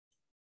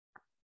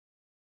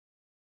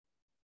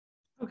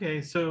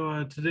Okay,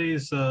 so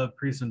today's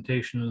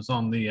presentation is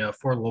on the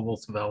four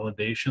levels of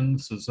validation.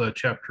 This is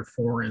chapter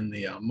 4 in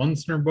the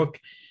Munsner book.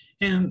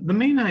 And the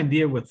main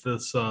idea with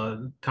this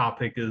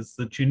topic is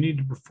that you need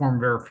to perform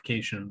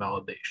verification and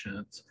validation.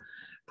 It's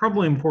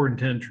probably important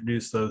to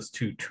introduce those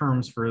two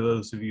terms for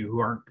those of you who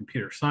aren't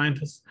computer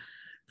scientists.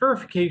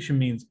 Verification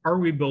means, are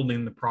we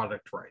building the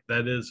product right?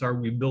 That is, are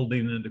we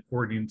building it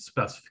according to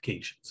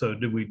specification? So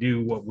did we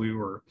do what we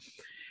were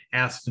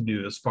asked to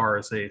do as far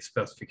as a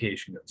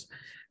specification goes?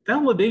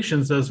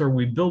 Validation says, are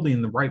we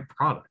building the right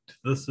product?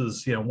 This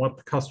is, what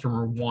the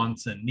customer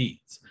wants and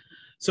needs.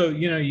 So,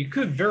 you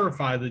could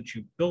verify that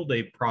you build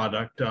a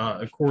product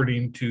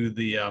according to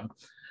the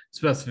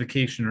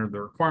specification or the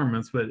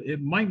requirements, but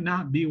it might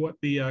not be what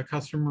the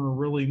customer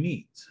really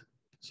needs.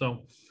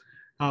 So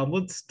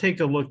let's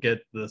take a look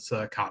at this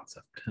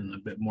concept in a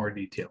bit more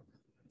detail.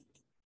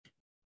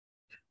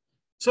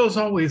 So as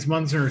always,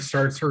 Munsner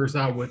starts hers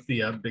out with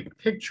the big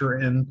picture,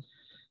 and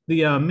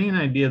the main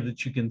idea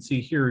that you can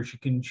see here is you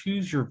can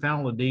choose your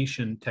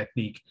validation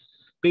technique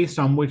based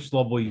on which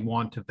level you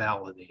want to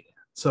validate it.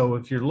 So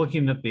if you're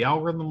looking at the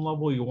algorithm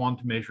level, you want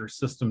to measure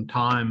system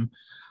time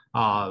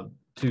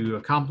to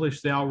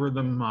accomplish the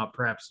algorithm,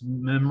 perhaps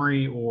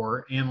memory,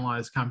 or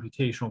analyze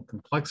computational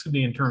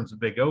complexity in terms of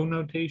big O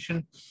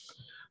notation.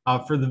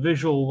 For the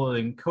visual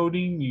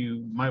encoding,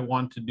 you might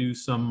want to do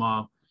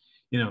some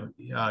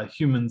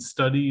human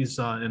studies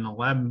in a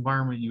lab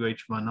environment.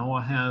 UH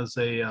Manoa has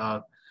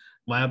a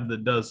lab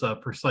that does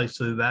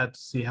precisely that to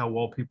see how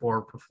well people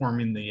are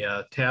performing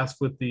the task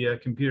with the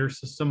computer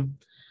system.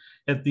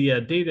 At the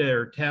data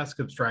or task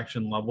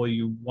abstraction level,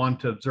 you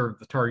want to observe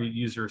the target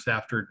users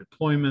after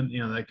deployment.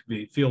 That could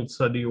be a field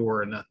study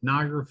or an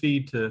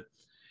ethnography to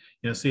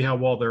see how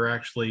well they're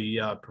actually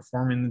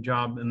performing the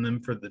job. And then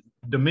for the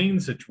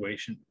domain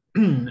situation,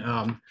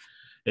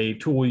 a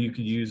tool you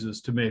could use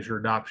is to measure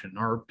adoption.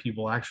 Are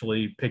people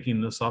actually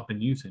picking this up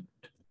and using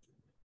it?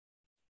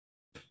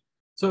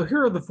 So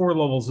here are the four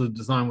levels of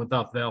design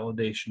without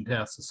validation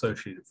tasks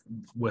associated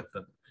with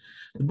them.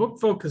 The book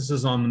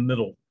focuses on the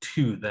middle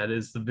two, that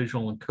is the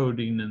visual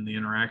encoding and the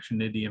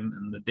interaction idiom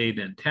and the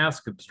data and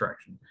task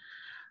abstraction.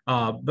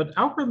 But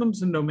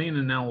algorithms and domain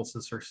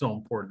analysis are still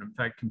important. In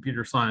fact,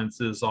 computer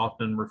science is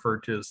often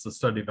referred to as the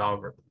study of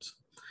algorithms.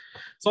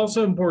 It's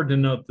also important to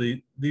note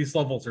that these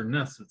levels are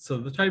nested. So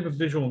the type of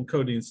visual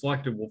encoding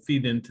selected will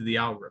feed into the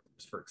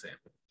algorithms, for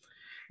example.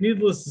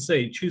 Needless to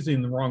say,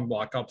 choosing the wrong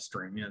block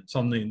upstream,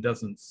 something that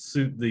doesn't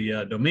suit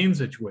the domain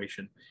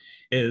situation,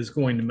 is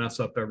going to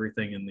mess up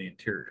everything in the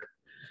interior.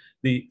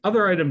 The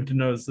other item to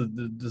note is that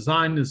the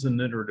design is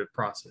an iterative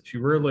process.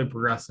 You rarely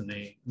progress in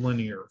a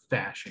linear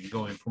fashion,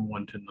 going from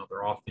one to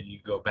another. Often you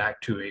go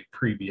back to a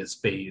previous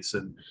phase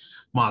and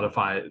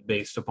modify it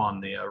based upon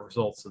the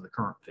results of the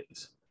current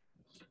phase.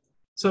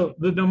 So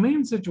the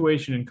domain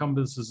situation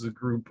encompasses a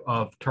group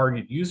of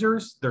target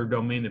users, their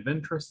domain of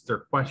interest,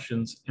 their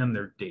questions, and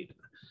their data.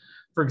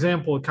 For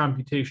example, a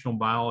computational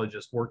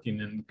biologist working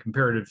in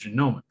comparative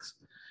genomics,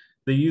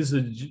 they use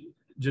the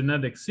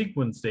genetic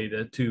sequence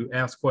data to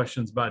ask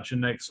questions about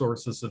genetic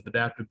sources of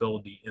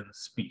adaptability in the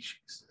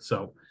species.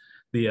 So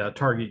the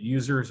target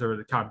users are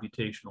the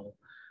computational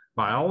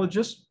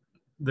biologists.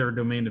 Their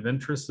domain of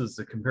interest is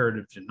the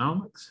comparative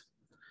genomics.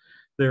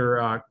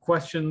 Their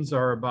questions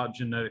are about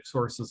genetic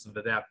sources of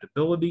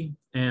adaptability,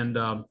 and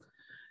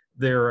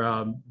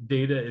their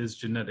data is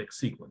genetic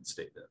sequence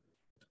data.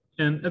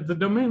 And at the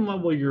domain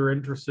level, you're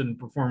interested in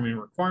performing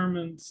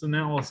requirements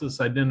analysis,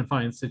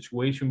 identifying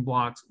situation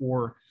blocks,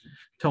 or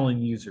telling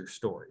user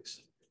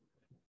stories.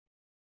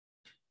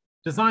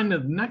 Design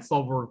at the next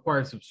level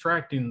requires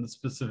abstracting the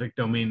specific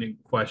domain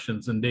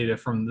questions and data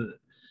from the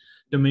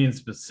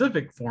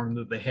domain-specific form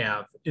that they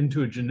have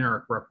into a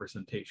generic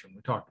representation.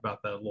 We talked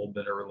about that a little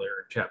bit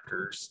earlier in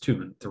chapters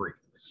 2 and 3.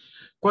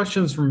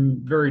 Questions from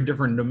very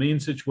different domain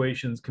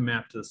situations can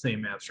map to the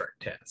same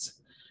abstract tasks.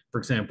 For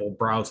example,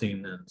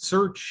 browsing and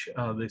search,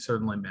 they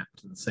certainly map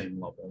to the same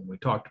level. And we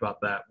talked about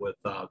that with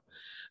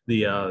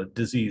the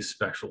disease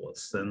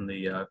specialists and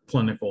the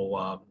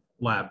clinical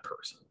lab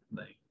person.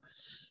 They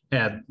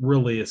had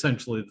really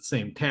essentially the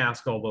same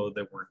task, although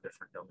they were in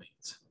different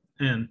domains.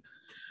 And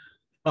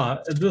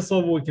at this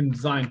level, we can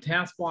design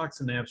task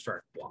blocks and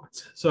abstract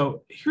blocks.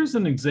 So here's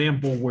an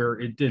example where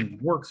it didn't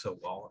work so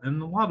well.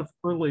 And a lot of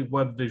early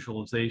web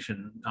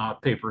visualization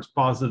papers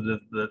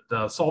posited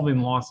that solving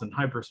loss in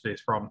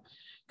hyperspace problem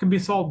can be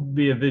solved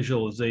via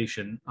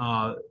visualization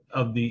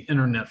of the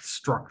internet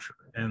structure.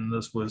 And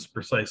this was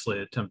precisely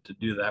an attempt to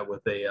do that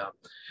with a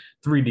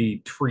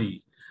 3D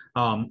tree.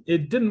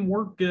 It didn't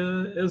work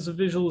as a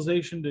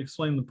visualization to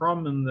explain the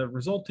problem, and the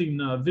resulting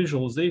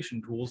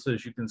visualization tools,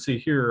 as you can see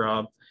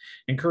here,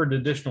 incurred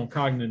additional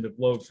cognitive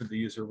load for the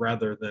user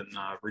rather than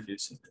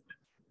reducing it.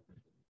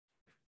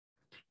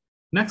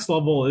 Next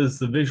level is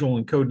the visual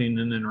encoding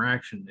and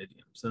interaction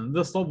idioms. And at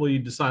this level, you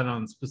decide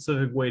on a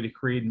specific way to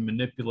create and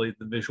manipulate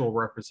the visual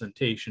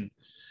representation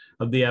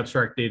of the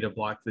abstract data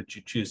block that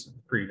you choose at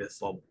the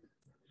previous level.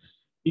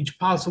 Each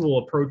possible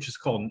approach is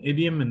called an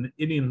idiom, and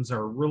idioms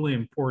are really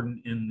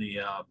important in the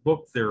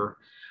book. There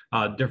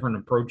are different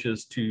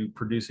approaches to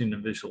producing a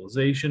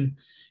visualization,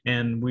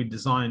 and we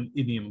design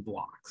idiom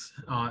blocks.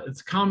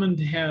 It's common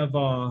to have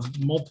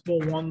multiple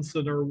ones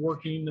that are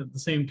working at the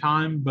same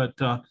time, but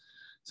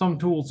some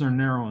tools are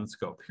narrow in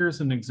scope.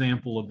 Here's an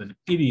example of an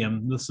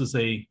idiom. This is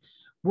a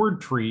word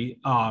tree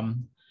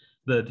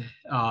that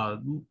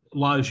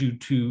allows you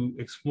to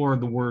explore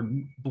the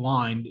word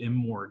blind in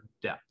more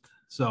depth.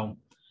 So,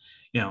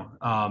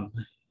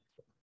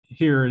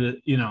 here,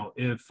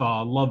 if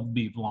love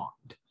be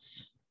blind.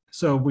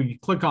 So we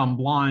click on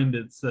blind,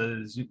 it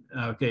says,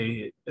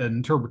 okay, an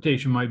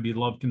interpretation might be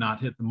love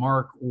cannot hit the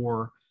mark,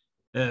 or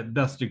at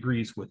best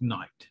agrees with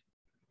night.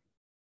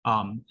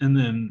 And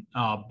then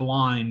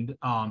blind,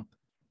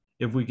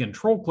 if we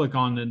control click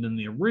on it in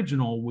the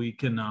original, we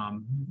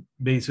can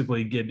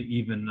basically get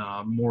even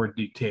more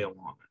detail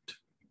on it.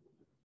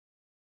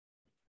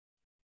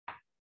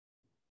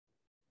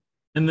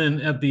 And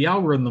then at the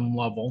algorithm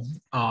level,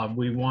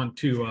 we want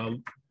to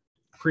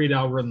create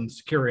algorithms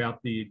to carry out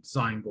the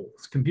design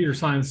goals. Computer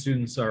science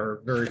students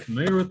are very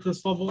familiar with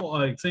this level.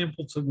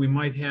 Examples that we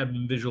might have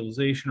in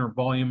visualization or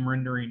volume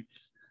rendering,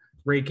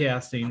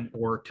 raycasting,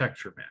 or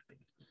texture mapping.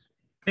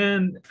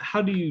 And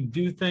how do you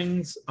do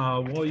things?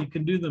 Well, you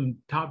can do them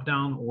top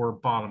down or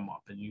bottom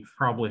up, and you've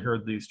probably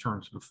heard these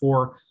terms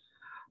before.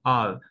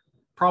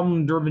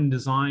 Problem-driven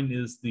design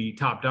is the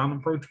top-down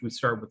approach. We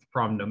start with the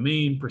problem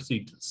domain,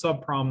 proceed to the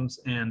subproblems,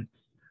 and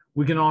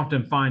we can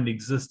often find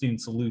existing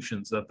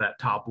solutions at that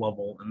top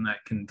level, and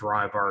that can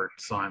drive our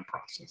design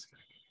process.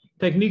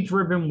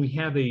 Technique-driven, we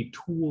have a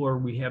tool or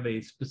we have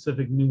a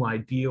specific new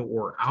idea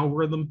or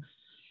algorithm,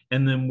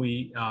 and then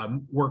we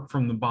work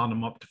from the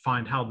bottom up to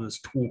find how this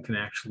tool can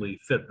actually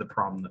fit the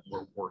problem that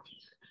we're working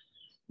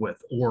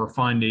with, or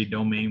find a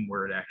domain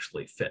where it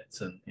actually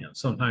fits. And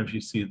sometimes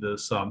you see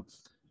this.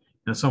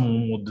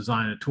 Someone will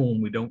design a tool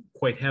and we don't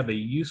quite have a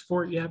use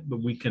for it yet,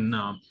 but we can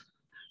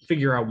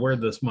figure out where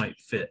this might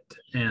fit.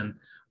 And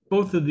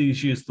both of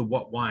these use the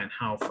what, why, and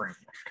how framework.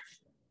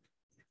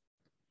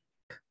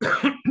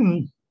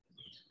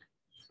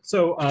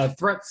 So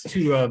threats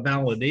to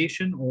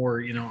validation,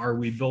 or, are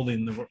we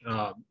building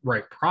the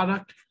right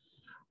product?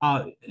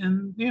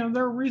 And,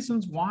 there are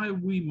reasons why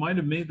we might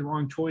have made the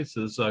wrong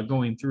choices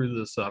going through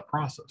this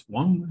process.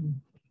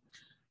 One,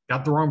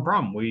 got the wrong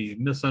problem. We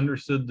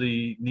misunderstood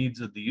the needs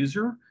of the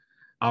user.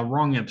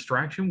 Wrong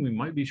abstraction, we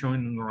might be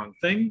showing them the wrong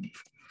thing,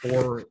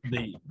 or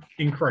the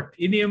incorrect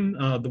idiom,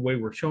 the way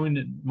we're showing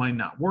it might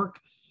not work.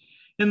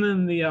 And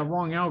then the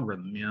wrong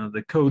algorithm,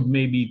 the code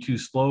may be too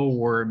slow,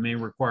 or it may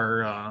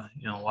require a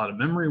lot of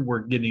memory. We're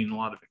getting a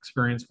lot of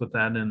experience with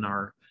that in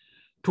our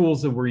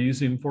tools that we're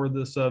using for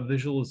this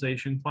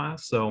visualization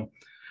class. So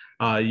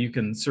you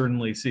can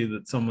certainly see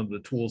that some of the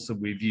tools that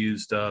we've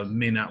used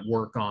may not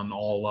work on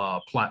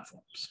all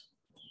platforms.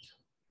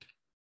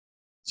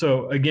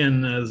 So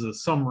again, as a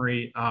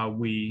summary,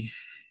 we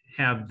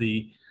have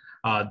the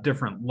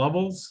different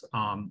levels,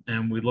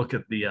 and we look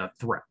at the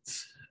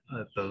threats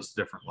at those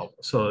different levels.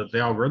 So at the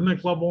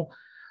algorithmic level,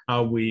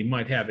 we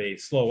might have a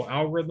slow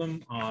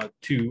algorithm.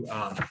 To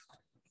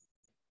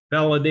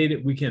validate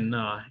it, we can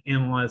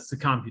analyze the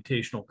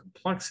computational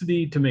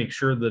complexity to make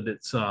sure that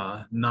it's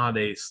not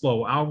a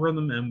slow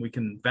algorithm, and we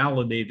can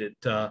validate it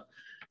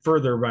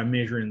further by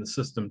measuring the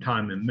system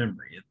time and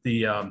memory. At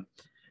the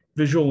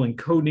visual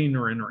encoding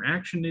or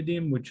interaction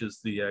idiom, which is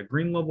the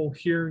green level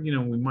here, we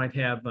might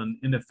have an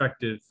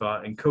ineffective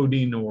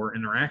encoding or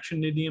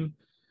interaction idiom.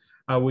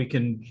 We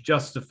can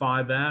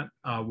justify that.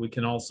 We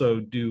can also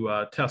do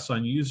tests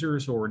on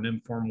users or an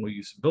informal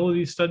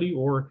usability study,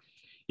 or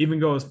even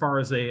go as far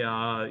as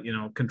a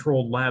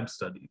controlled lab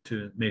study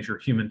to measure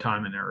human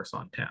time and errors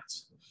on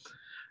tasks.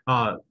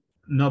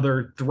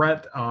 Another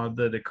threat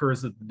that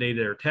occurs at the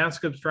data or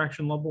task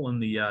abstraction level in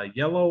the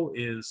yellow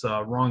is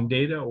wrong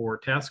data or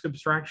task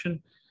abstraction.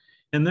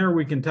 And there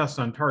we can test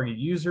on target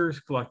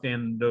users, collect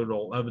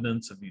anecdotal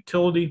evidence of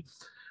utility,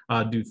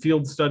 do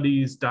field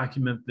studies,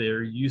 document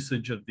their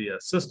usage of the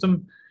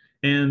system.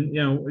 And,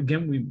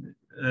 again, we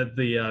at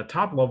the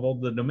top level,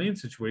 the domain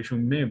situation,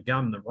 we may have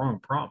gotten the wrong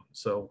problem.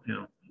 So,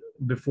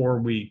 before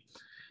we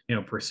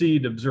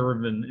proceed,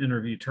 observe, and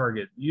interview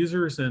target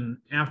users. And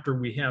after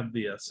we have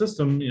the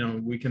system,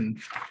 we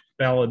can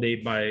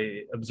validate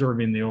by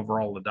observing the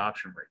overall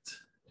adoption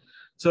rates.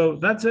 So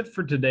that's it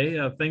for today.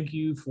 Thank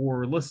you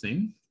for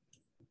listening.